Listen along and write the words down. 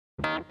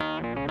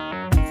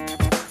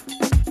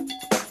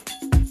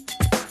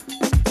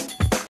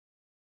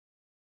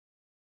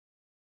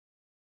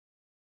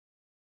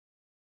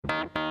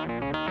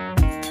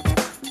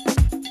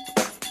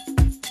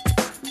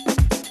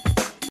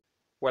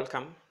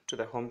Welcome to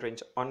the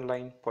Homerange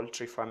online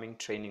poultry farming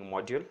training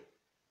module.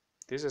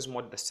 This is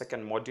the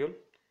second module,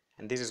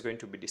 and this is going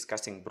to be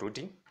discussing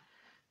brooding.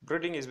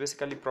 Brooding is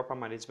basically proper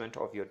management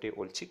of your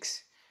day-old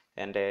chicks,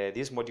 and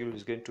this module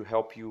is going to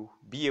help you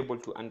be able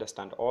to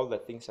understand all the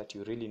things that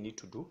you really need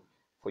to do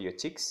for your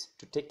chicks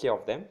to take care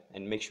of them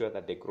and make sure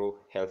that they grow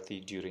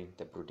healthy during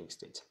the brooding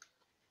stage.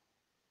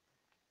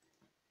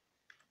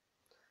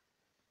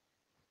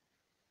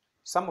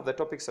 Some of the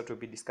topics that we'll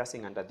be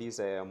discussing under this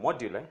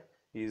module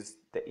is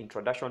the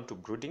introduction to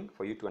brooding,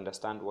 for you to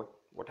understand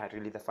what are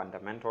really the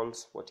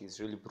fundamentals, what is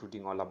really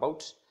brooding all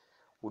about.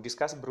 We'll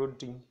discuss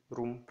brooding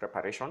room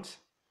preparations,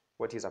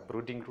 what is a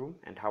brooding room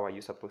and how are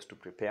you supposed to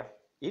prepare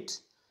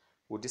it.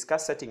 We'll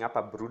discuss setting up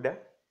a brooder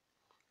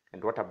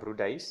and what a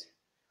brooder is.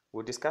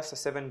 We'll discuss the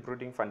 7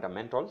 brooding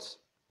fundamentals.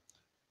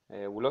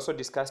 We'll also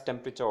discuss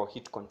temperature or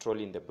heat control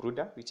in the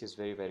brooder, which is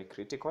very, very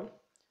critical.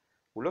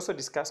 We'll also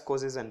discuss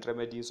causes and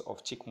remedies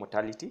of chick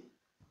mortality,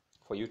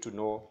 for you to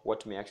know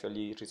what may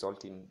actually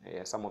result in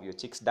some of your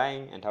chicks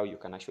dying and how you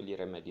can actually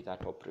remedy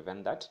that or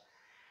prevent that.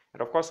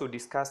 And of course, we'll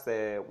discuss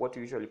what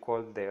we usually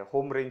call the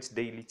Homerange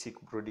Daily Chick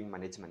Brooding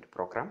Management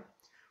Program,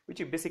 which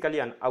is basically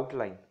an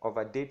outline of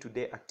a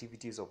day-to-day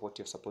activities of what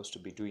you're supposed to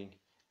be doing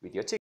with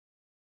your chicks.